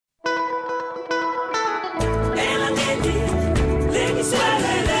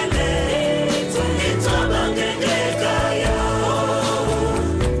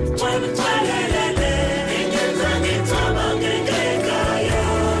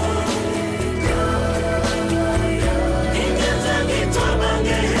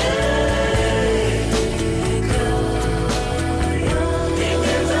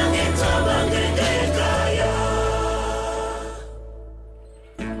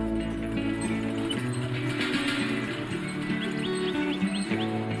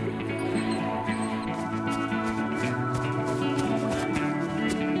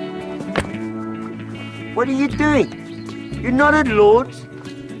What are you doing? You're not at Lord's.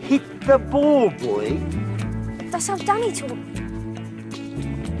 Hit the ball, boy. That's how Danny taught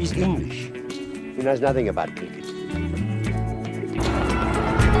me. He's English. He knows nothing about cricket.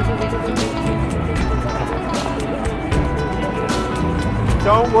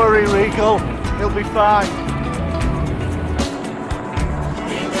 Don't worry, Regal. He'll be fine.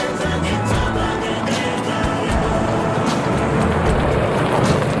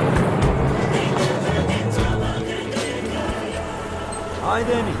 Hi,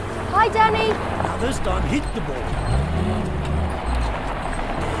 Danny. Hi, Danny. Now this time, hit the ball.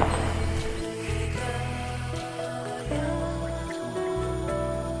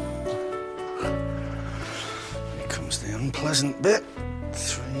 Here comes the unpleasant bit.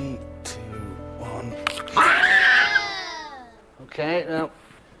 3, 2, 1. Okay, now,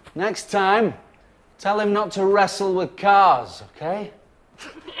 next time, tell him not to wrestle with cars, okay?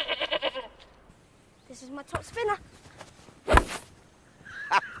 This is my top spinner.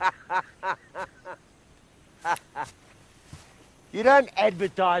 You don't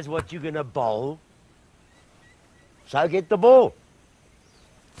advertise what you're going to bowl. So get the ball.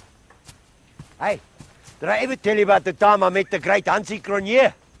 Hey, did I ever tell you about the time I met the great Hansie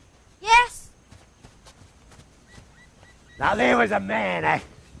Cronje? Yes. Now there was a man, eh?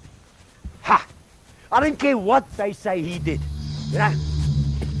 Ha! I don't care what they say he did. You know,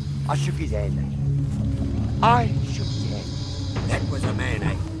 I shook his hand, eh? I shook his hand. That was a man,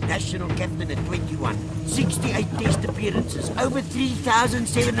 eh? National captain at 21. 68 test appearances. Over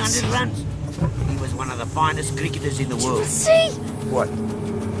 3,700 runs. He was one of the finest cricketers in the world. See? What?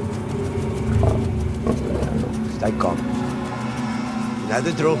 Stay calm. You know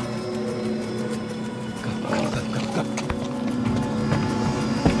the drill. Go.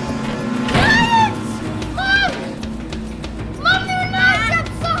 Mom! Mom, there are knives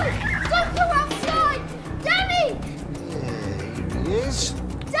outside! Don't go outside! Danny! He is.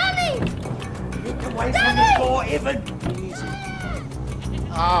 Danny! Get away from the door, Evan.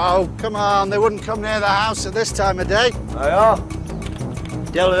 Oh, come on. They wouldn't come near the house at this time of day. Oh, yeah?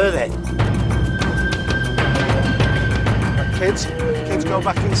 Tell her that. Kids, go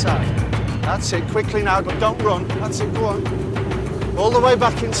back inside. That's it. Quickly now. Don't run. That's it. Go on. All the way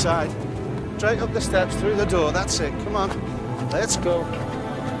back inside. Straight up the steps, through the door. That's it. Come on. Let's go.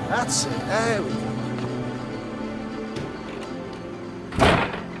 That's it. There we go.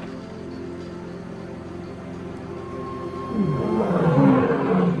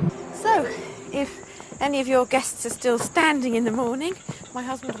 So, if any of your guests are still standing in the morning, my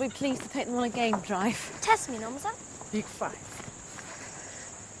husband will be pleased to take them on a game drive. Test me, Nomza. Big 5.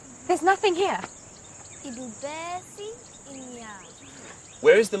 There's nothing here.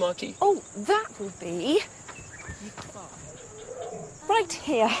 Where is the marquee? Oh, that will be right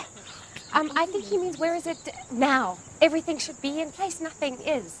here. I think he means where is it now? Everything should be in place. Nothing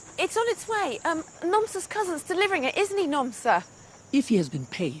is. It's on its way. Nomsa's cousin's delivering it, isn't he, Nomsa? If he has been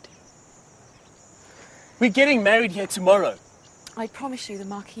paid. We're getting married here tomorrow. I promise you the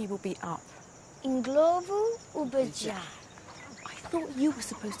marquee will be up. In glovo ubergia. I thought you were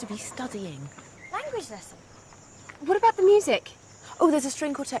supposed to be studying. Language lesson. What about the music? Oh, there's a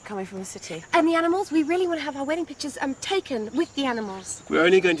string quartet coming from the city. And the animals? We really want to have our wedding pictures taken with the animals. We're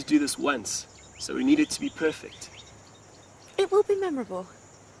only going to do this once, so we need it to be perfect. It will be memorable.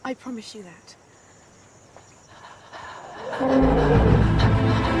 I promise you that.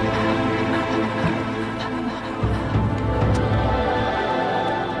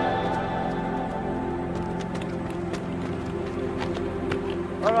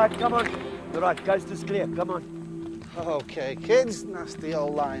 All right, come on. All right, coast is clear. Come on. Okay, kids, that's the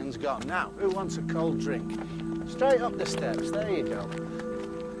old lion's gone. Now, who wants a cold drink? Straight up the steps, there you go.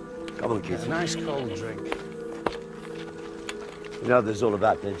 Come on, kids. A nice cold drink. You know what this is all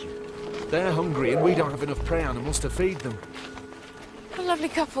about, don't you? They're hungry and we don't have enough prey animals to feed them. A lovely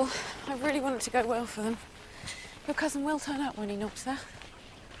couple. I really want it to go well for them. Your cousin will turn up when he knocks there.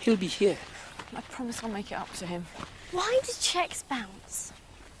 He'll be here. I promise I'll make it up to him. Why do checks bounce?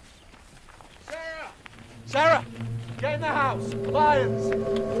 Sarah! Get in the house! Lions!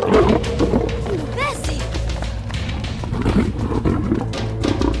 Bessie!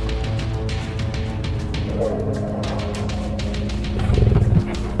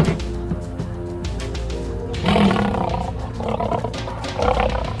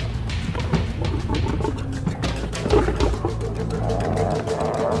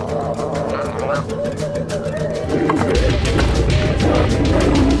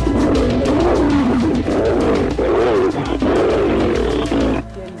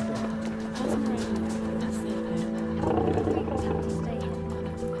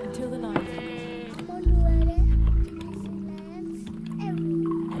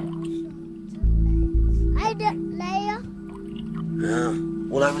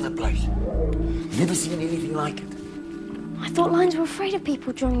 over the place. Never seen anything like it. I thought lions were afraid of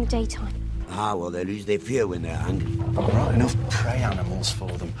people during the daytime. Ah, well, they lose their fear when they're hungry. There aren't enough prey animals for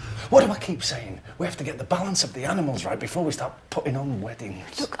them. What do I keep saying? We have to get the balance of the animals right before we start putting on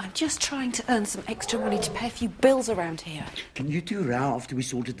weddings. Look, I'm just trying to earn some extra money to pay a few bills around here. Can you two row after we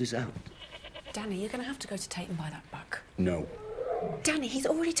sorted this out? Danny, you're going to have to go to Tate and buy that buck. No. Danny, he's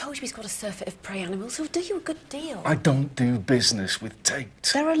already told you he's got a surfeit of prey animals. He'll do you a good deal. I don't do business with Tate.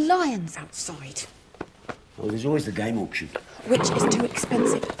 There are lions outside. Well, there's always the game auction. Which is too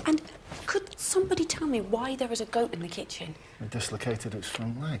expensive. And could somebody tell me why there is a goat in the kitchen? It dislocated its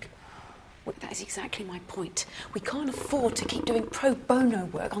front leg. Well, that is exactly my point. We can't afford to keep doing pro bono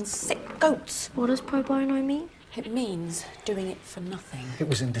work on sick goats. What does pro bono mean? It means doing it for nothing. It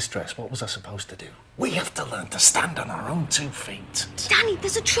was in distress. What was I supposed to do? We have to learn to stand on our own 2 feet. Danny,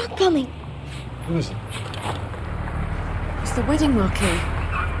 there's a truck coming. Who is it? It's the wedding marquee.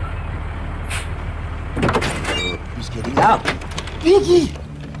 He's getting out. Iggy!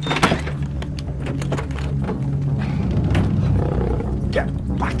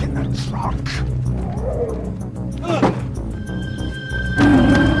 Get back in the truck.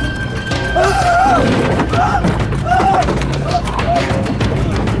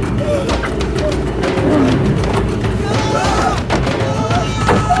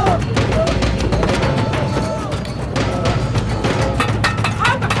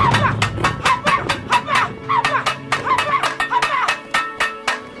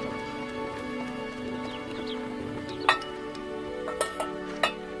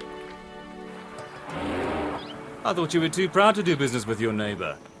 I thought you were too proud to do business with your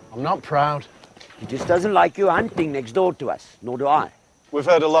neighbour. I'm not proud. He just doesn't like you hunting next door to us, nor do I. We've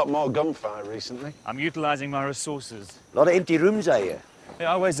heard a lot more gunfire recently. I'm utilising my resources. A lot of empty rooms out here. There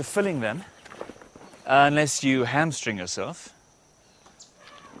are ways of filling them. Unless you hamstring yourself.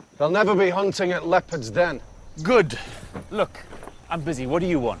 They'll never be hunting at Leopard's Den. Good. Look, I'm busy. What do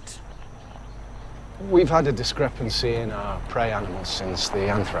you want? We've had a discrepancy in our prey animals since the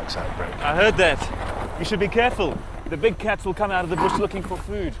anthrax outbreak. I heard that. You should be careful. The big cats will come out of the bush looking for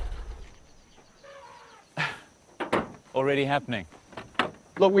food. Already happening.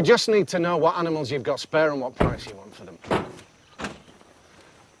 Look, we just need to know what animals you've got spare and what price you want for them.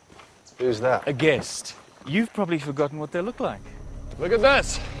 Who's that? A guest. You've probably forgotten what they look like. Look at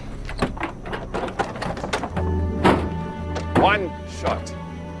this. One shot.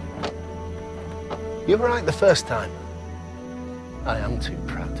 You were right the first time. I am too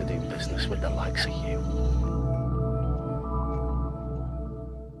proud to do business with the likes of you.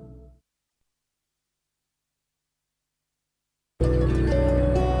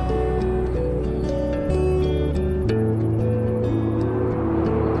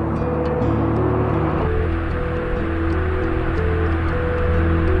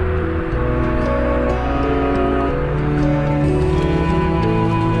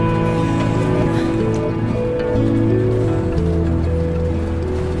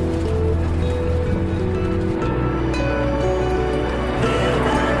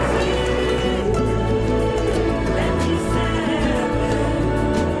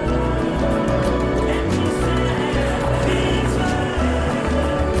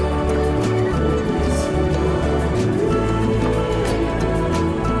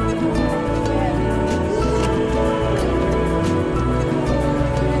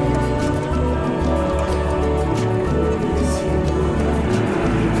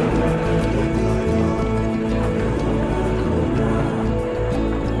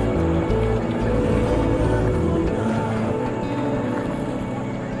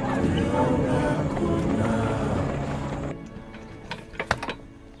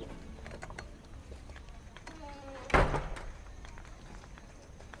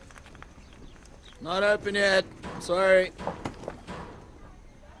 Not open yet. Sorry.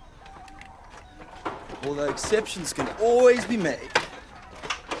 Although exceptions can always be made.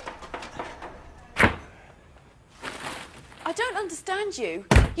 I don't understand you.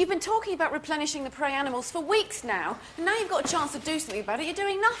 You've been talking about replenishing the prey animals for weeks now, and now you've got a chance to do something about it. You're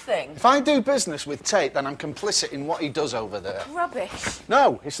doing nothing. If I do business with Tate, then I'm complicit in what he does over there. Rubbish.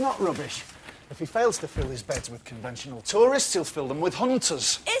 No, it's not rubbish. If he fails to fill his beds with conventional tourists, he'll fill them with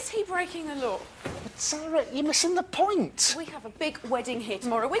hunters. Is he breaking the law? But Sarah, you're missing the point. We have a big wedding here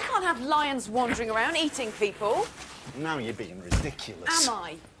tomorrow. We can't have lions wandering around eating people. Now you're being ridiculous. Am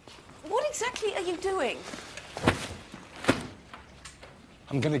I? What exactly are you doing?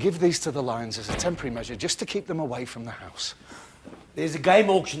 I'm going to give these to the lions as a temporary measure just to keep them away from the house. There's a game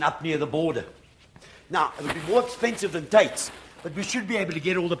auction up near the border. Now, it'll be more expensive than Tate's, but we should be able to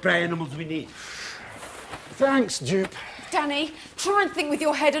get all the prey animals we need. Thanks, Dupe. Danny. Try and think with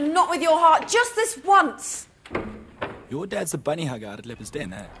your head and not with your heart, just this once. Your dad's the bunny hugger out at Leopard's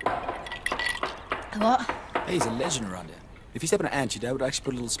Den, eh? What? Hey, he's a legend around here. If you step on an ant, your dad would actually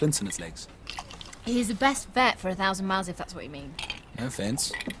put little splints in its legs. He's the best vet for 1,000 miles, if that's what you mean. No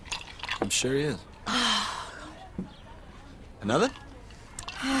offense. I'm sure he is. Another?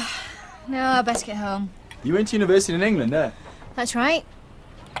 No, I best get home. You went to university in England, eh? That's right.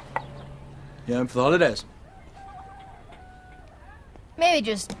 You home for the holidays? Maybe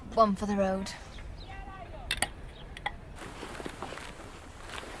just one for the road.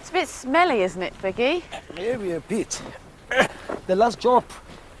 It's a bit smelly, isn't it, Biggie? Maybe a bit. The last job,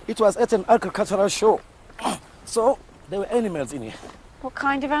 it was at an agricultural show. So, there were animals in here. What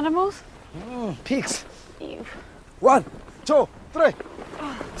kind of animals? Pigs. Ew. 1, 2, 3.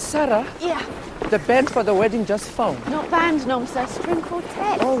 Sarah, Yeah. the band for the wedding just phoned. Not band, Nom, sir. String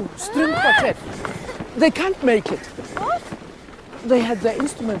quartet. Oh, string quartet. They can't make it. What? They had their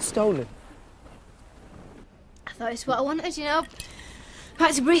instruments stolen. I thought it's what I wanted, you know.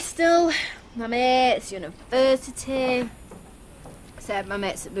 Back to Bristol, my mates, university. Except my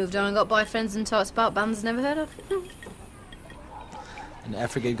mates that moved on and got boyfriends and talks about bands I never heard of. And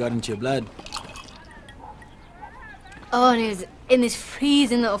Africa got into your blood. Oh, and he was in this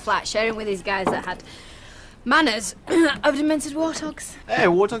freezing little flat sharing with these guys that had manners of demented warthogs. Hey,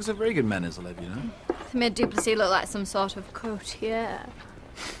 warthogs have very good manners, I'll have you know. They made Duplessis look like some sort of courtier.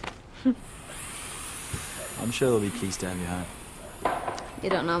 I'm sure they'll be pleased to have you home. You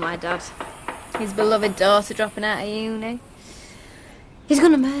don't know my dad. His beloved daughter dropping out of uni. He's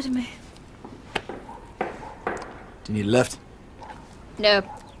gonna murder me. Do you need a lift? No,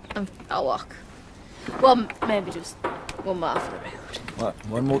 I'll walk. Well, maybe just one more for the road. What,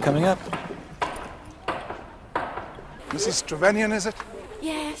 one more coming up? Mrs. Trevanion, is it?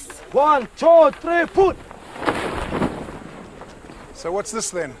 Yes. 1, 2, 3, put! So what's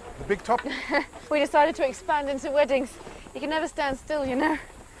this then? The big top? We decided to expand into weddings. You can never stand still, you know.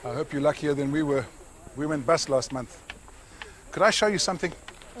 I hope you're luckier than we were. We went bust last month. Could I show you something?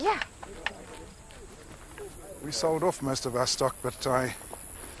 Yeah. We sold off most of our stock, but I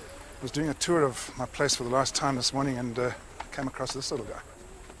was doing a tour of my place for the last time this morning and came across this little guy.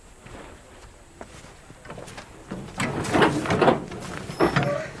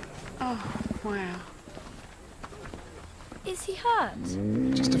 Oh, wow. Is he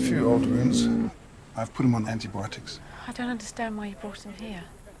hurt? Just a few old wounds. I've put him on antibiotics. I don't understand why you brought him here.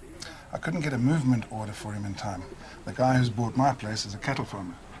 I couldn't get a movement order for him in time. The guy who's bought my place is a cattle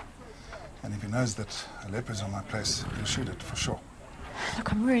farmer. And if he knows that a leopard's on my place, he'll shoot it for sure.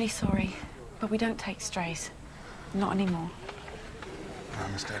 Look, I'm really sorry, but we don't take strays. Not anymore. No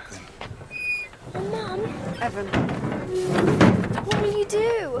mistake then. Mum, Evan. what will you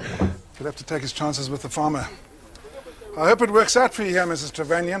do? He'll have to take his chances with the farmer. I hope it works out for you here, Mrs.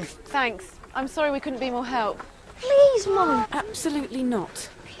 Trevanion. Thanks. I'm sorry we couldn't be more help. Please, Mum. Absolutely not.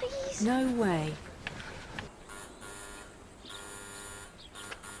 Please. No way.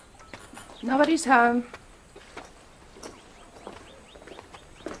 Nobody's home.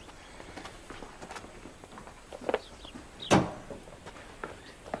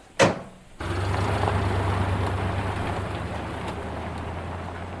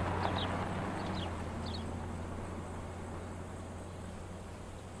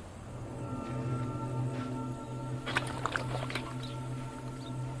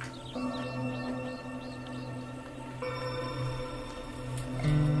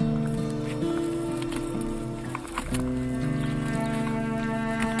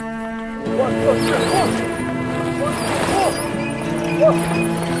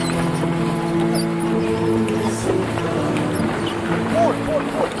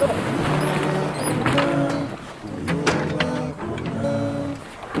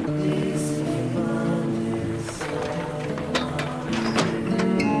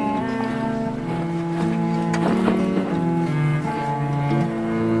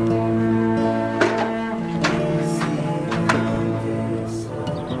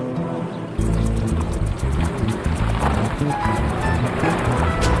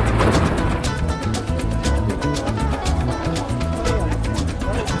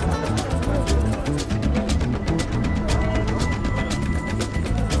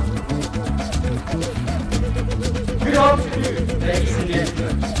 Good afternoon, ladies and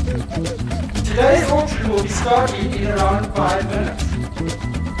gentlemen. Today's auction will be starting in around 5 minutes.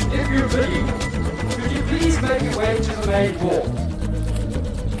 If you're bidding, could you please make your way to the main hall?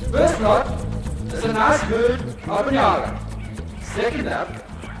 First lot is a nice herd of Banyaga. Second up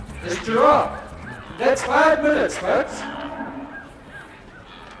is giraffe. That's 5 minutes, folks.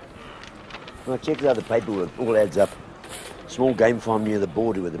 Well, check out the paperwork. All adds up. Small game farm near the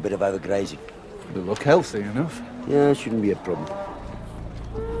border with a bit of overgrazing. They look healthy enough. Yeah, shouldn't be a problem.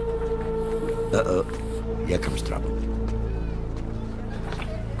 Uh-oh. Here comes trouble.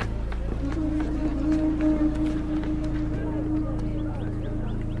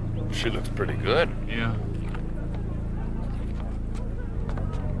 She looks pretty good. Yeah.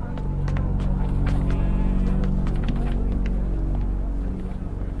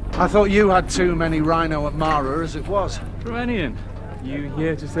 I thought you had too many rhino at Mara as it was. Romanian, you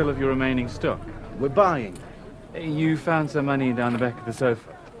here to sell of your remaining stock? We're buying. You found some money down the back of the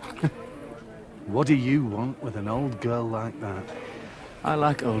sofa. What do you want with an old girl like that? I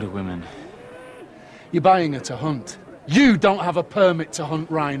like older women. You're buying her to hunt. You don't have a permit to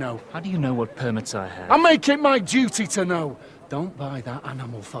hunt rhino. How do you know what permits I have? I make it my duty to know. Don't buy that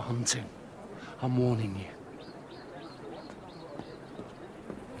animal for hunting. I'm warning you.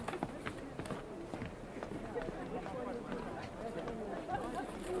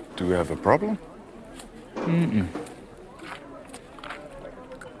 Do we have a problem? Mm-mm.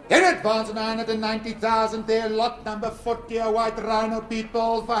 In advance, 990,000 there, lot number 40, a white rhino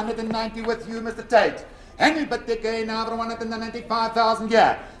people, 490 with you, Mr. Tate. Any but the gain over 195,000,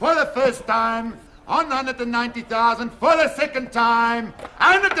 yeah. For the first time, on 190,000, for the second time,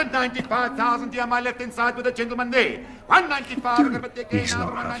 195,000, yeah, my left-hand side with the gentleman there. 195, but the gain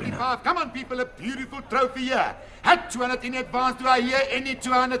over 195. Come on, people, a beautiful trophy here. At 200 in advance, do I hear any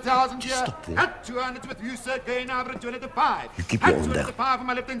 200,000 here? At 200 with you, sir, gain over 205. You keep your at own 205 on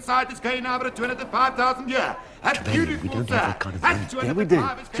my left-hand side is gain over 205,000 here. At beautiful, we don't sir. have that kind of At money. 205 Yeah, we do.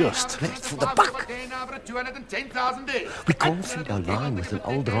 is gain Just. over That's for the 205, buck. gain over 210,000 there. We can't see our line with an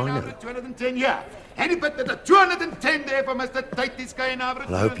old rhino. 210 here. Any but the 210 there for Mr. Tate is gain over.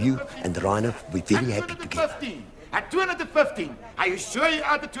 Well, I hope you and the rhino will be very happy together. At 215, are you sure you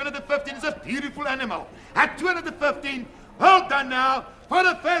are the 215 is a beautiful animal? At 215, well done now, for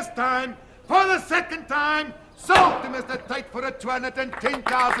the first time, for the second time, sold to Mr. Tate for a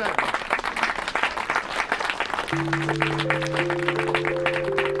 210,000.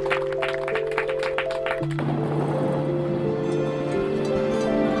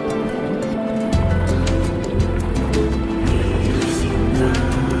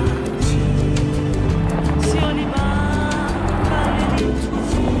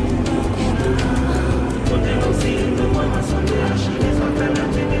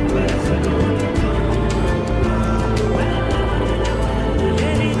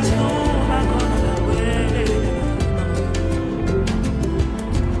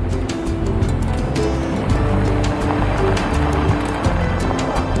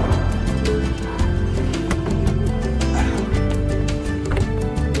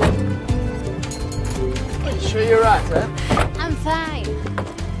 Sure you're right, huh? I'm fine.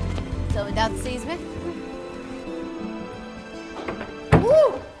 So my dad sees me.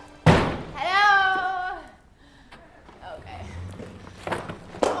 Woo! Hello! Okay.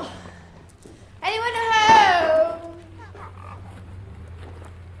 Oh. Anyone home?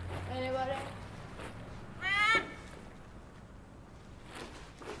 Anybody?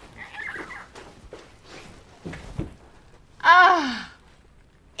 Ah!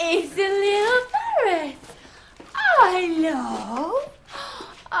 It's a little parrot. Hello.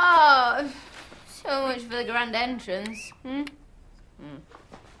 Oh, so much for the grand entrance. Oh.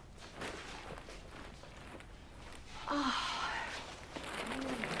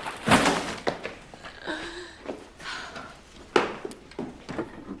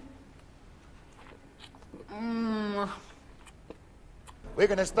 We're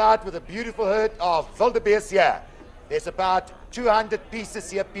going to start with a beautiful herd of wildebeest here. There's about 200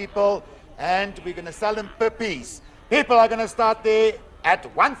 pieces here, people, and we're going to sell them per piece. People are going to start there at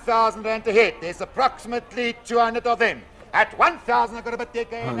 1,000 rand a head. There's approximately 200 of them. At 1,000, I've got to take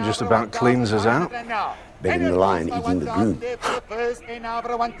That just about cleans us out. Better than the lion eating the groom. For the first, and now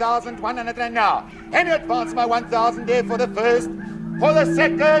for 1,100 rand now. Any advance my 1,000 there for the first. For the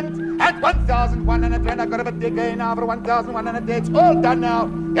second, at 1,100 rand, I've got to take again now for 1,100 there. It's all done now.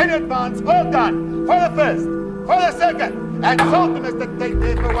 Any advance, all done. For the first, for the second, and sold to Mr. Tate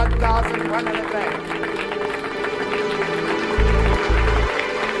there for 1,100 rand.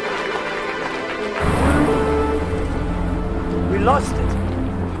 We lost it.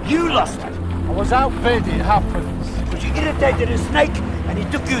 You lost it. I was outbid, it happens. Because you irritated a snake and he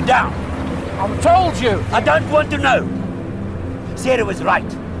took you down. I told you. I don't want to know. Sarah was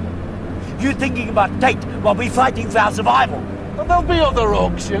right. You thinking about Tate while we fighting for our survival. But there'll be other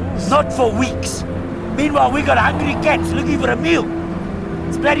auctions. Not for weeks. Meanwhile, we got hungry cats looking for a meal.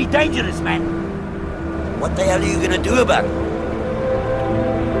 It's bloody dangerous, man. What the hell are you going to do about it?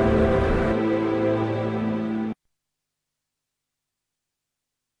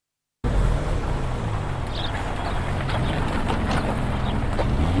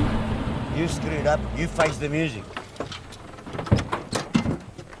 up, you face the music.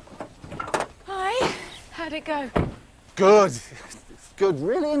 Hi. How'd it go? Good. Good.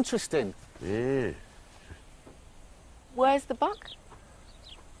 Really interesting. Yeah. Where's the buck?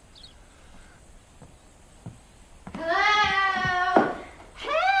 Hello?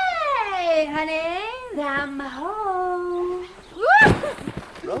 Hey, honey, I'm home.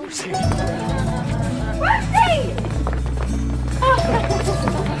 Rosie. Rosie!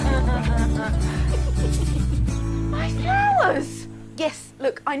 My flowers! Yes,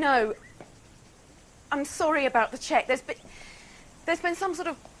 look, I know. I'm sorry about the cheque. There's been some sort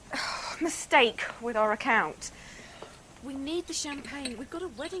of mistake with our account. We need the champagne. We've got a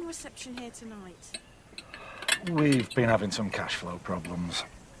wedding reception here tonight. We've been having some cash flow problems.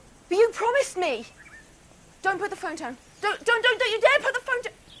 But you promised me! Don't put the phone down. Don't you dare put the phone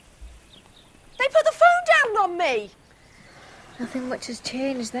down! They put the phone down on me! Nothing much has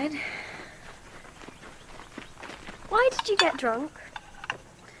changed then. Why did you get drunk?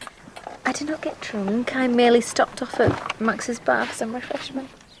 I did not get drunk. I merely stopped off at Max's bar for some refreshment.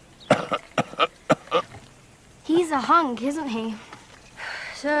 He's a hunk, isn't he?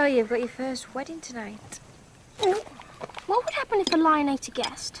 So, you've got your first wedding tonight. What would happen if a lion ate a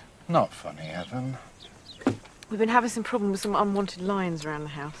guest? Not funny, Evan. We've been having some problems with some unwanted lions around the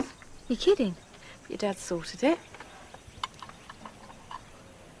house. You're kidding? Your dad sorted it.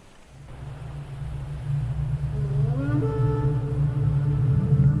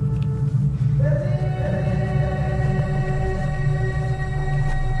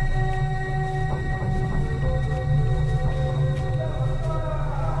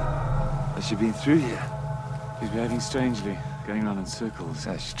 Has she been through here? She's behaving strangely, going around in circles.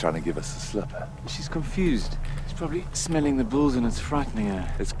 Yeah, she's trying to give us a slipper. She's confused. She's probably smelling the bulls and it's frightening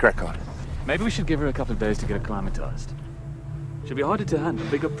her. Let's crack on. Maybe we should give her a couple of days to get acclimatized. She'll be harder to hunt, a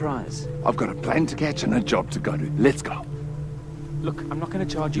bigger prize. I've got a plane to catch and a job to go to. Let's go. Look, I'm not going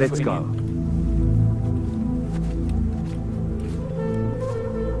to charge you Let's for go.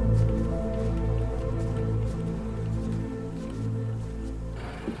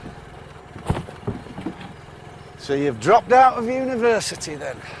 So you've dropped out of university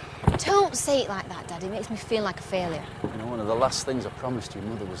then? Don't say it like that, Dad. It makes me feel like a failure. You know, one of the last things I promised your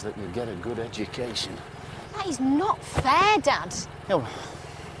mother was that you'd get a good education. That is not fair, Dad. Yeah, well,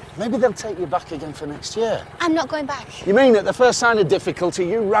 maybe they'll take you back again for next year. I'm not going back. You mean at the first sign of difficulty,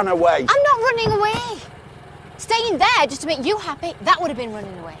 you ran away? I'm not running away. Staying there just to make you happy, that would have been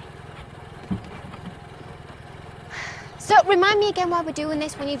running away. So, remind me again why we're doing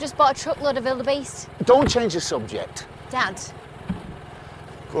this when you've just bought a truckload of wildebeest. Don't change the subject. Dad.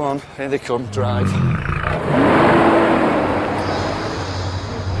 Go on, here they come, drive.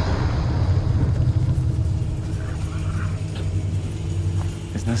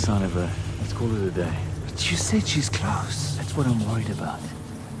 There's no sign of her. Let's call it a day. But you said she's close. That's what I'm worried about.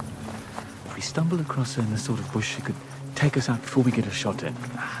 If we stumble across her in the sort of bush, she could take us out before we get a shot in.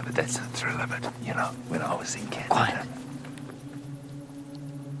 Ah, but that's the thrill of it. You know, when I was in Canada. Quiet.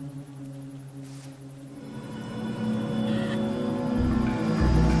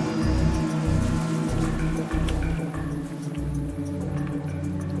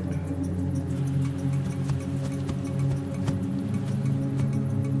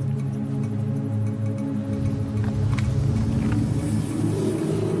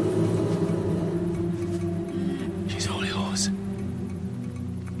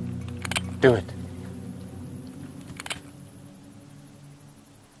 Do it.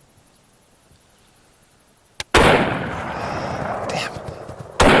 Damn.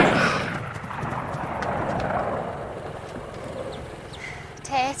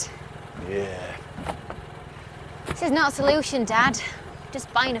 Tate. Yeah. This is not a solution, Dad.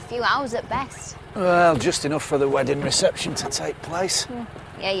 Just buying a few hours at best. Well, just enough for the wedding reception to take place.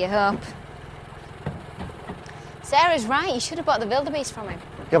 Yeah, you hope. Sarah's right. You should have bought the wildebeest from him.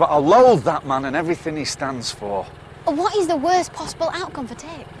 Yeah, but I loathe that man and everything he stands for. What is the worst possible outcome for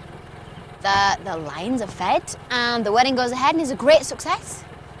Tate? The lions are fed, and the wedding goes ahead and is a great success.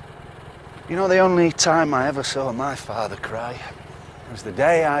 You know, the only time I ever saw my father cry was the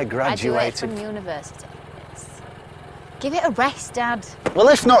day I Graduate graduated. from university. Yes. Give it a rest, Dad. Well,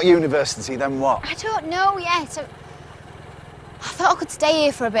 if not university, then what? I don't know yet. I thought I could stay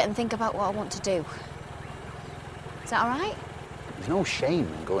here for a bit and think about what I want to do. Is that all right? There's no shame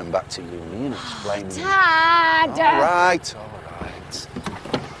in going back to uni and explaining. Dad! All right, all right.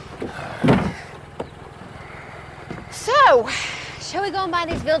 So, shall we go and buy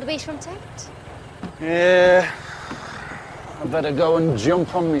these wildebeest from Tate? Yeah. I better go and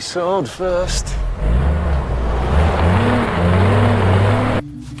jump on my sword first.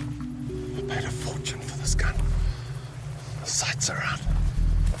 I paid a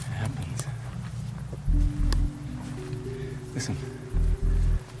Listen.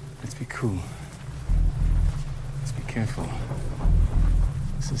 Let's be cool. Let's be careful.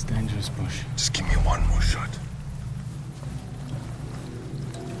 This is dangerous bush. Just give me one more shot.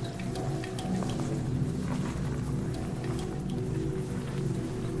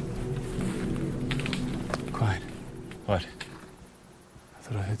 Quiet. What? I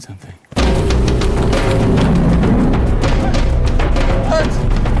thought I heard something.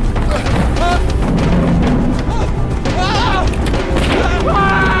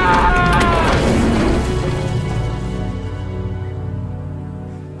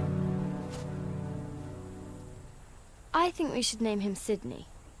 I think we should name him Sydney.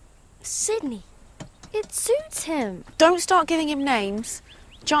 Sydney? It suits him. Don't start giving him names.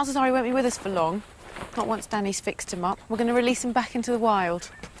 Chances are he won't be with us for long. Not once Danny's fixed him up. We're going to release him back into the wild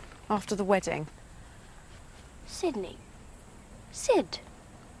after the wedding. Sydney. Sid.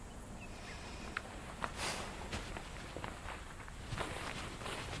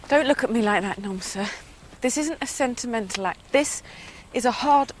 Don't look at me like that, Nomsa. This isn't a sentimental act. This is a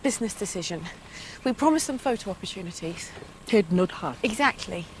hard business decision. We promised them photo opportunities. Head, not heart.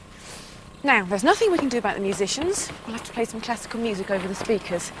 Exactly. Now, there's nothing we can do about the musicians. We'll have to play some classical music over the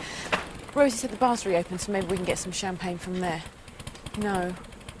speakers. Rosie said the bar's reopened, so maybe we can get some champagne from there. No.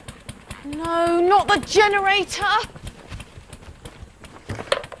 No, not the generator!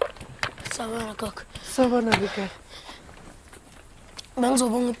 Sabar kak. Sabar Nabika. Bang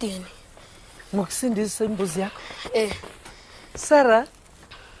zobong ngetian. Maksindisa imbuzi yakho. Eh. Sarah,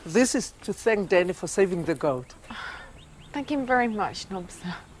 this is to thank Danny for saving the goat. Thank him very much,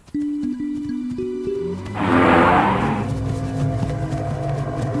 Nomsa.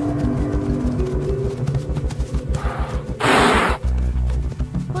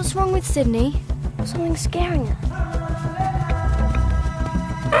 What's wrong with Sydney? Something's scaring her.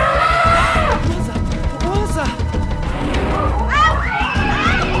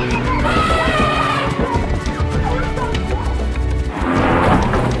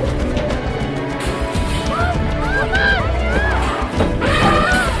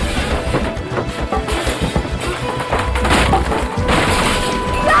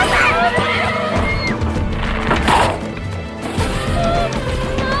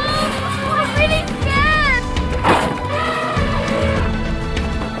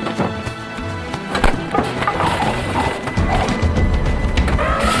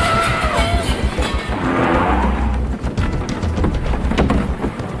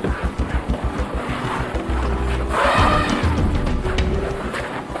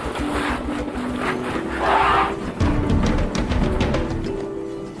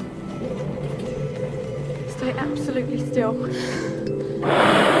 Stay absolutely still.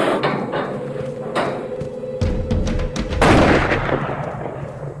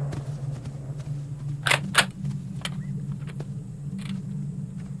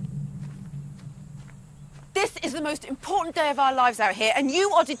 This is the most important day of our lives out here, and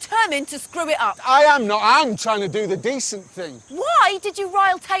you are determined to screw it up. I am not. I'm trying to do the decent thing. Why did you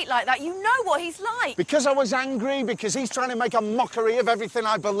rile Tate like that? You know what he's like. Because I was angry, because he's trying to make a mockery of everything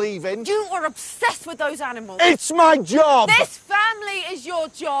I believe in. You are obsessed with those animals. It's my job! This family is your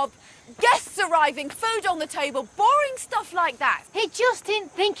job. Guests arriving, food on the table, boring stuff like that. He just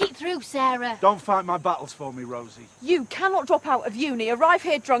didn't think it through, Sarah. Don't fight my battles for me, Rosie. You cannot drop out of uni, arrive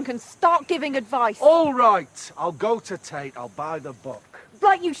here drunk and start giving advice. All right, I'll go to Tate. I'll buy the book.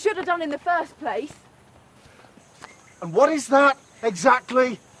 Like you should have done in the first place. And what is that,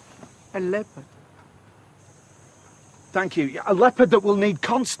 exactly? A leopard. Thank you. A leopard that will need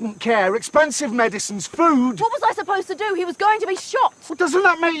constant care, expensive medicines, food. What was I supposed to do? He was going to be shot. Well, doesn't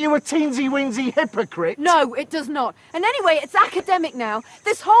that make you a teensy-weensy hypocrite? No, it does not. And anyway, it's academic now.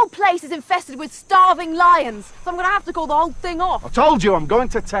 This whole place is infested with starving lions. So I'm going to have to call the whole thing off. I told you I'm going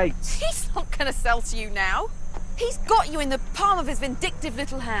to Tate's. He's not going to sell to you now. He's got you in the palm of his vindictive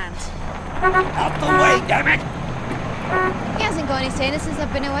little hand. Out the way, damn it! He hasn't got any sailors since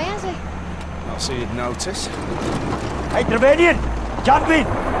I've been away, has he? I'll see you'd notice. Hey, Trevanian! Jump in!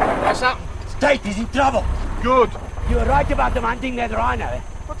 What's up? Tate is in trouble. Good. You were right about them hunting that rhino, eh?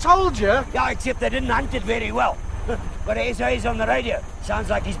 I told you. Yeah, except they didn't hunt it very well. But SOS on the radio. Sounds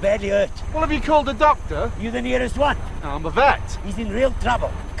like he's badly hurt. Well, have you called a doctor? You the nearest one? No, I'm a vet. He's in real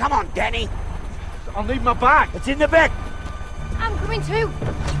trouble. Come on, Danny. I'll need my bag. It's in the back. I'm coming too.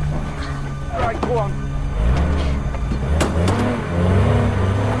 Right, go on.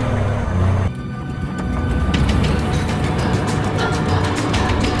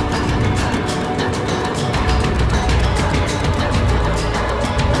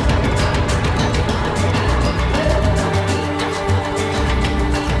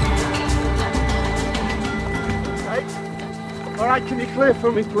 right, can you clear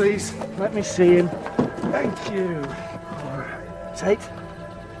for me, please? Let me see him. Thank you. Tate.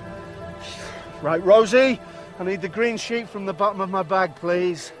 Right, Rosie, I need the green sheet from the bottom of my bag,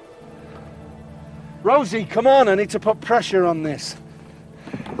 please. Rosie, come on, I need to put pressure on this.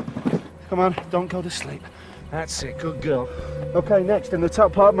 Come on, don't go to sleep. That's it, good girl. Okay, next, in the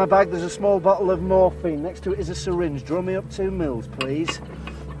top part of my bag, there's a small bottle of morphine. Next to it is a syringe. Draw me up 2 mils, please.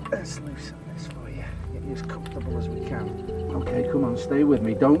 Let's loosen this for you. Get you as comfortable as we can. Okay, come on, stay with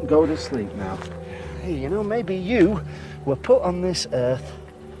me. Don't go to sleep now. Hey, you know, maybe you were put on this earth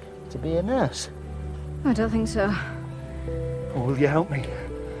to be a nurse. I don't think so. Or will you help me?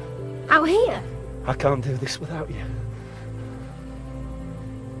 Out here? I can't do this without you.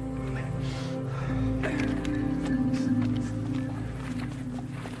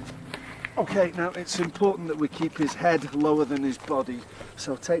 Okay, now it's important that we keep his head lower than his body,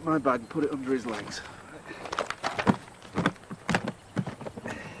 so take my bag and put it under his legs.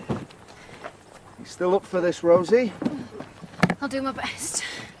 You still up for this, Rosie? I'll do my best.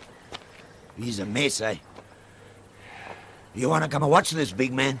 He's a mess, eh? You want to come and watch this,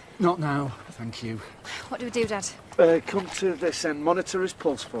 big man? Not now, thank you. What do we do, Dad? Come to this end, monitor his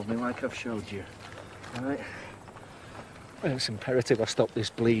pulse for me like I've showed you. All right? Well, it's imperative I stop this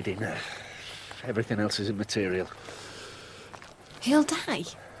bleeding. Everything else is immaterial. He'll die?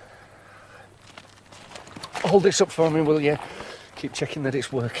 Hold this up for me, will you? Keep checking that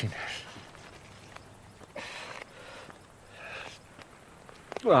it's working.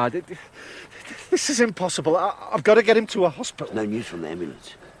 This is impossible. I've got to get him to a hospital. No news from the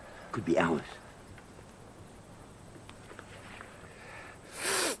ambulance. Could be hours.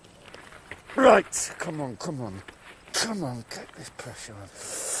 Right, come on, come on. Come on, get this pressure on.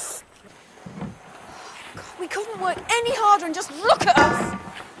 We couldn't work any harder and just look at us!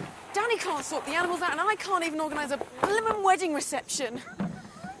 Danny can't sort the animals out and I can't even organise a blimmin' wedding reception.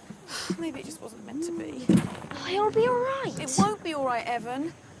 Maybe it just wasn't meant to be. Oh, it'll be all right. It won't be all right,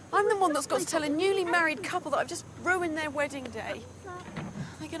 Evan. I'm the one that's got to tell a newly married couple that I've just ruined their wedding day.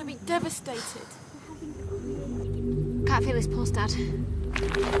 They're going to be devastated. Can't feel his pulse, Dad.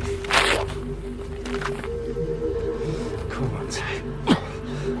 Come on, Tate.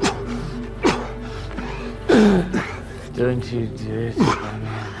 Don't you do it, man.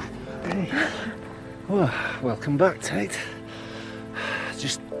 Hey. Well, welcome back, Tate.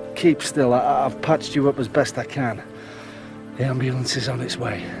 Just keep still. I've patched you up as best I can. The ambulance is on its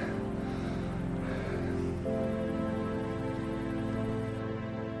way.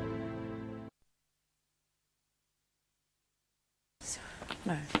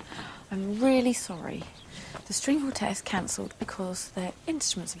 No, I'm really sorry. The string quartet is cancelled because their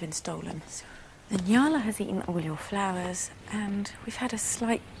instruments have been stolen. The Nyala has eaten all your flowers, and we've had a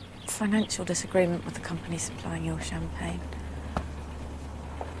slight financial disagreement with the company supplying your champagne.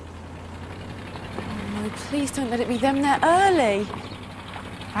 Oh no, please don't let it be them. They're early.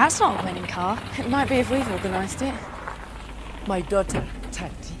 That's not a winning car. It might be if we've organised it. My daughter,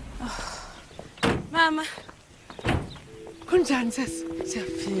 Tati. Mama. Constances. Seu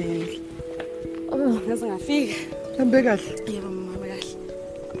filho. Oh, that's not filho. Tambigas. Yeah, Mama, obrigado.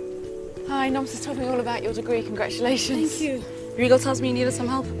 Hi, Noms has told me all about your degree. Congratulations. Thank you. Regal tells me you needed some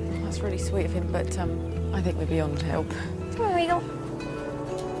help. Oh, that's really sweet of him, but I think we're beyond help. Come on, Regal.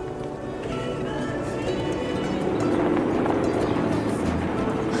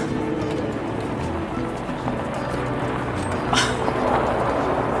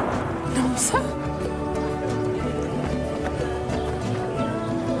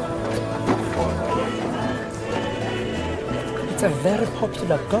 It's a very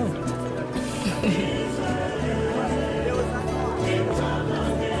popular goat.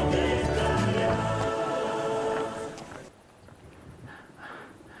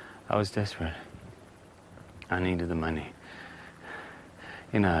 I was desperate. I needed the money.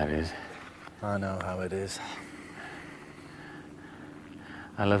 You know how it is. I know how it is.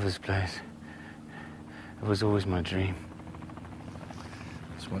 I love this place. It was always my dream.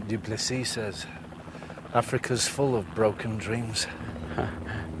 That's what Duplessis says. Africa's full of broken dreams.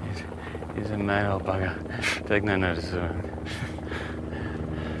 He's a mad old bugger. Take no notice of him.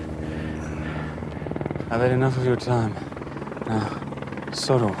 I've had enough of your time. Now,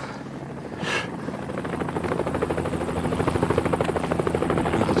 sort of.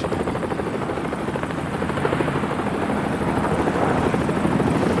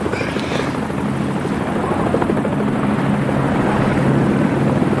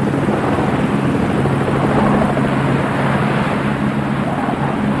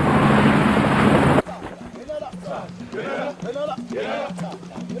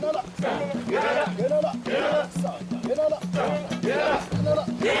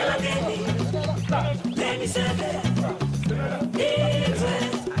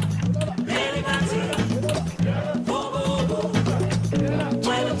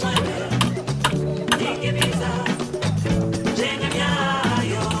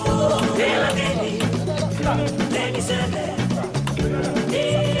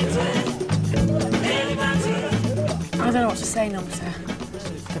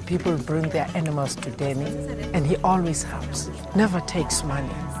 The people bring their animals to Danny, and he always helps, never takes money.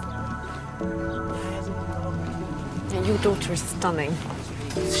 And your daughter is stunning.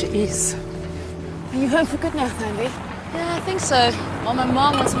 She is. Are you home for good now, Sandy? Yeah, I think so. Well, my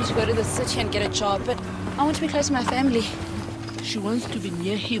mom wants me to go to the city and get a job, but I want to be close to my family. She wants to be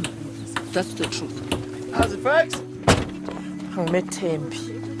near him. That's the truth. How's it, folks? I'm met Tempi.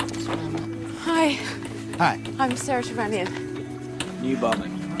 Hi. Hi. I'm Sarah Trevanian. New barman.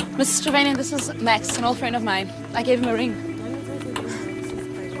 Mrs. Trevanian, this is Max, an old friend of mine. I gave him a ring.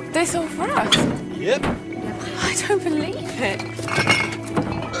 This all for us? Yep. I don't believe it.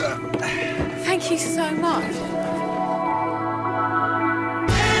 Thank you so much.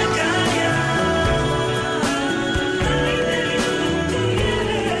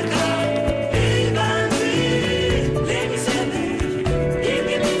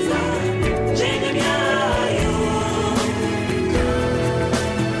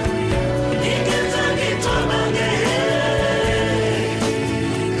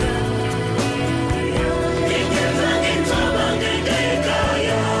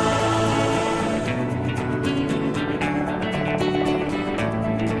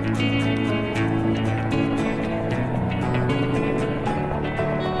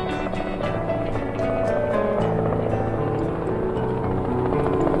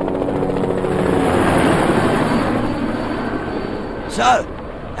 So,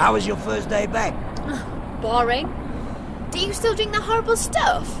 how was your first day back? Boring. Do you still drink the horrible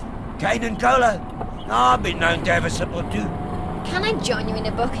stuff? Cane and cola? No, I've been known to have a sip or two. Can I join you in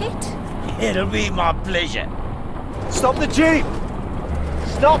a bucket? It'll be my pleasure. Stop the Jeep!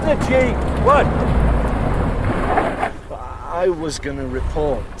 Stop the Jeep! What? I was going to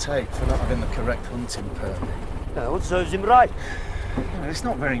report Tate for not having the correct hunting permit. No, what serves him right? It's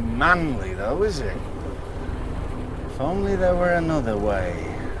not very manly, though, is it? If only there were another way.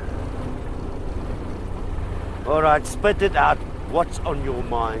 All right, spit it out. What's on your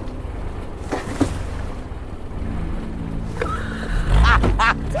mind?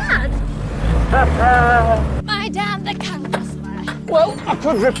 Dad! My dad, the canvas. Well, I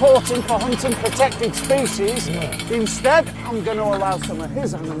could report him for hunting protected species. Instead, I'm going to allow some of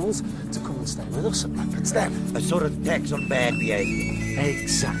his animals to come and stay with us at Leopard's Den. A sort of tax on bad behavior.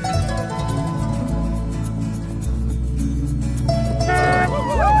 Exactly.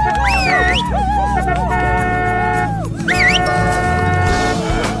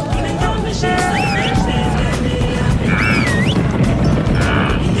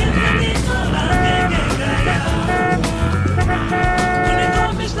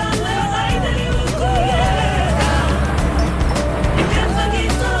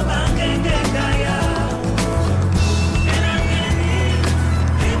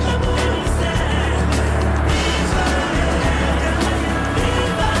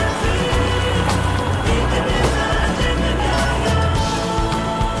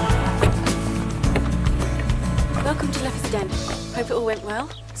 Welcome to Leopard's Den. Hope it all went well.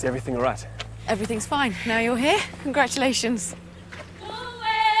 Is everything all right? Everything's fine. Now you're here. Congratulations.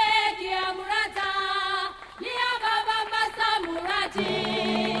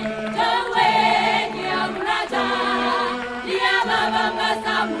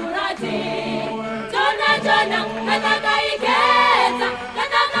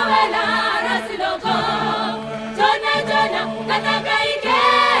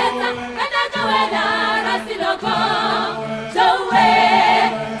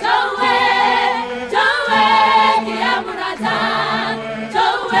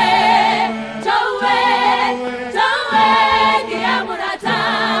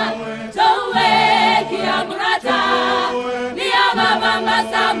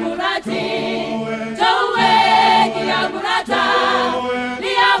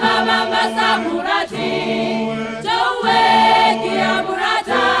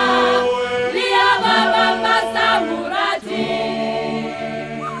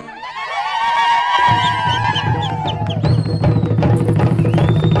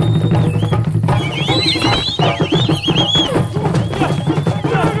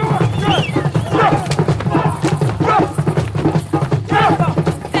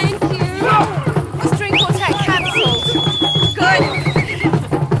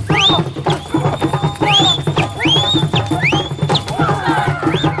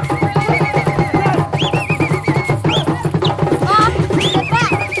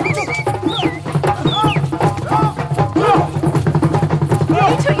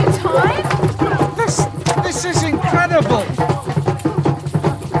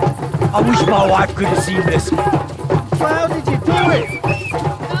 I wish my wife could have seen this. How did you do it?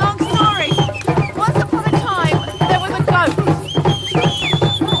 A long story. Once upon a time, there was a ghost.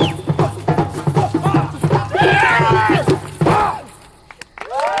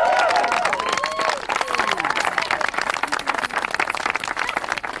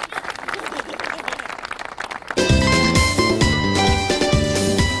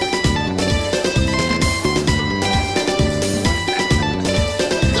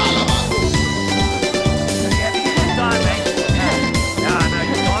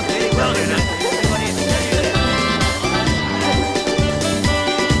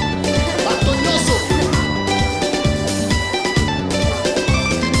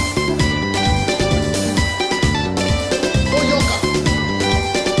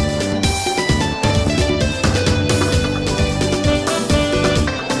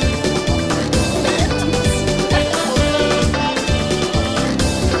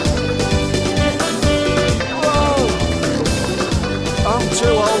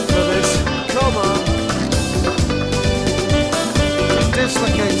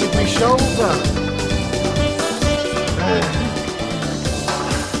 dislocated my shoulder.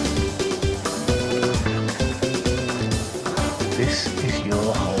 This is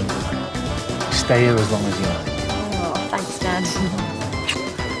your home. Stay here as long as you like. Oh, thanks, Dad.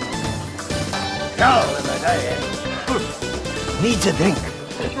 Hell of a day. Needs a drink.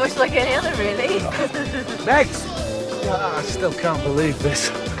 Much like any other, really. Next. Yeah, I still can't believe this.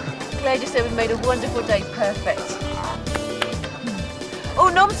 Claire just said we made a wonderful day perfect. Oh,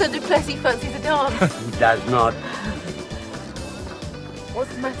 Nom said du Plessis fancies a dance. He does not.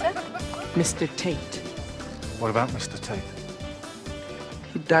 What's the matter? Mr. Tate. What about Mr. Tate?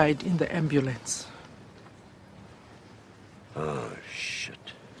 He died in the ambulance. Oh, shit.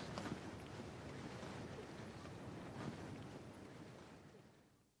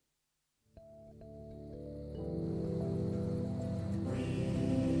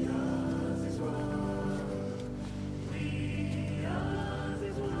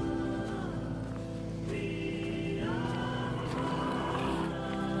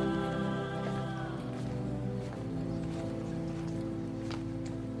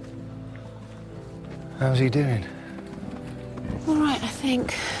 How's he doing? All right, I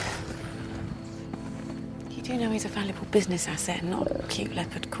think. You do know he's a valuable business asset and not a cute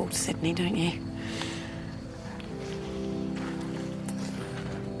leopard called Sydney, don't you?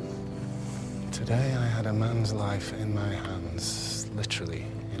 Today I had a man's life in my hands. Literally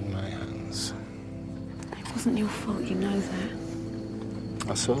in my hands. It wasn't your fault, you know that.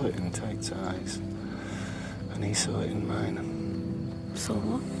 I saw it in Tate's eyes. And he saw it in mine. Saw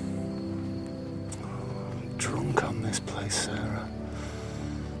what? Drunk on this place, Sarah.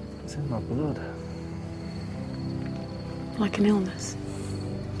 It's in my blood. Like an illness?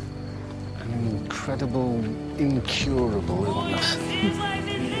 An incredible, incurable illness.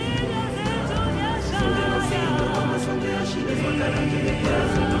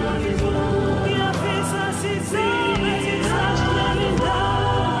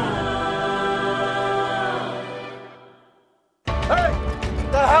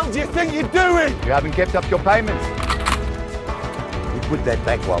 The hell do you think you're doing? You haven't kept up your payments. You put that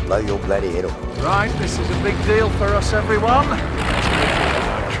back or I'll blow your bloody head off. Right, this is a big deal for us, everyone.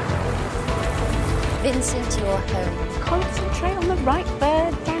 Vincent, you're home. Concentrate on the right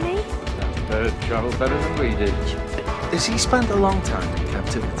bird, Danny. That bird travelled better than we did. Has he spent a long time in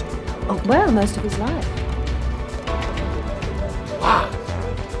captivity? Oh, well, most of his life. Wow.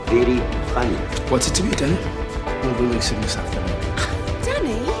 Very funny. What's it to be, Danny? We'll release him this afternoon.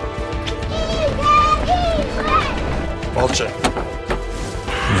 Danny? Vulture. In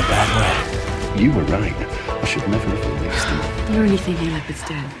a bad way. You were right. I should never have released him. You're only thinking leopard's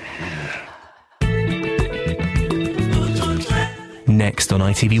den. Next on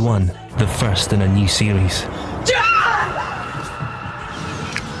ITV1, the first in a new series.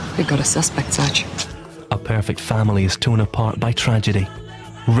 We got a suspect, Sarge. A perfect family is torn apart by tragedy.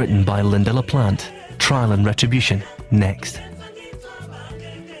 Written by Linda LaPlante. Trial and Retribution. Next.